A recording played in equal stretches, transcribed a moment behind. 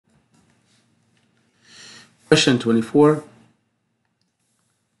Question 24.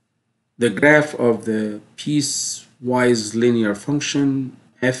 The graph of the piecewise linear function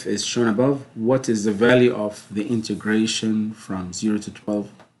f is shown above. What is the value of the integration from 0 to 12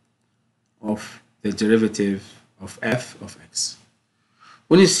 of the derivative of f of x?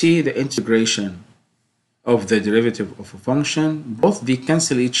 When you see the integration of the derivative of a function, both they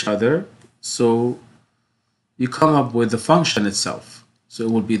cancel each other, so you come up with the function itself. So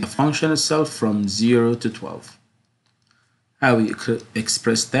it will be the function itself from 0 to 12. How we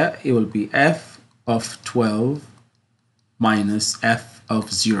express that? It will be f of 12 minus f of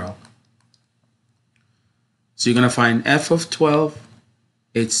 0. So you're going to find f of 12,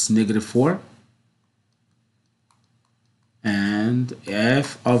 it's -4, and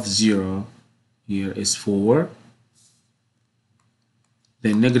f of 0 here is 4.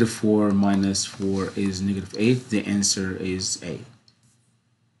 Then -4 minus 4 is -8. The answer is A.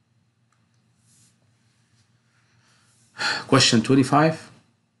 Question 25.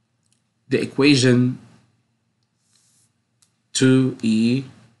 The equation 2e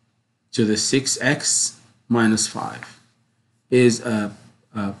to the 6x minus 5 is a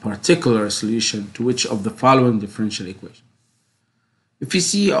particular solution to which of the following differential equation? If you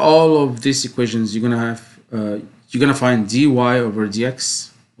see all of these equations, you're gonna find dy over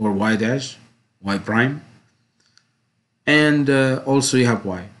dx or y dash, y prime, and also you have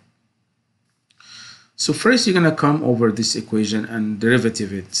y. So first you're gonna come over this equation and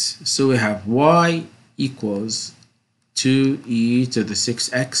derivative it. So we have y equals 2e to the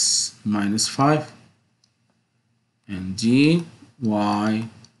 6x minus 5, and dy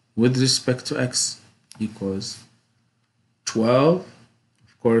with respect to x equals 12.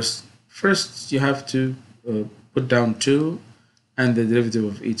 Of course, first you have to put down 2, and the derivative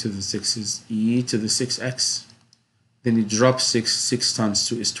of e to the 6 is e to the 6x. Then you drop 6 times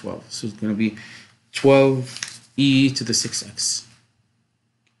 2 is 12. So it's going to be 12e to the 6x.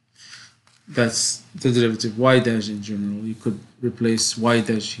 That's the derivative. Y dash in general, you could replace y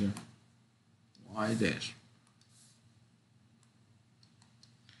dash here. Y dash.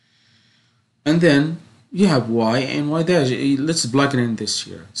 And then you have y and y dash. Let's plug it in this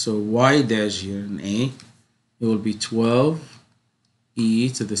here. So y dash here in A, it will be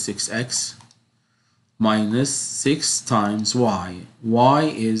 12e to the 6x minus 6 times y. Y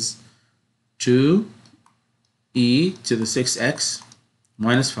is 2e to the 6x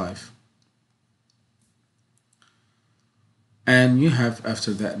minus 5. And you have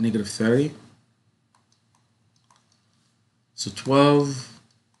after that -30. So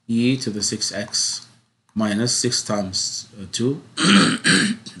 12e to the 6x minus 6 times 2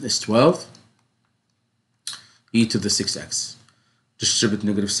 is 12 e to the 6x. Distribute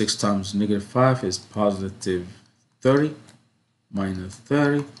 -6 times -5 is positive 30 minus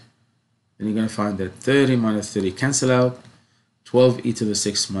 30. And you're going to find that 30 minus 30 cancel out. 12e to the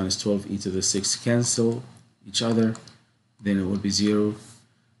 6 minus 12e to the 6 cancel each other. Then it will be 0.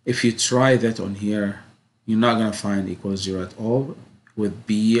 If you try that on here, you're not going to find equals 0 at all with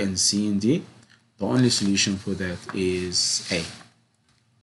B and C and D. The only solution for that is A.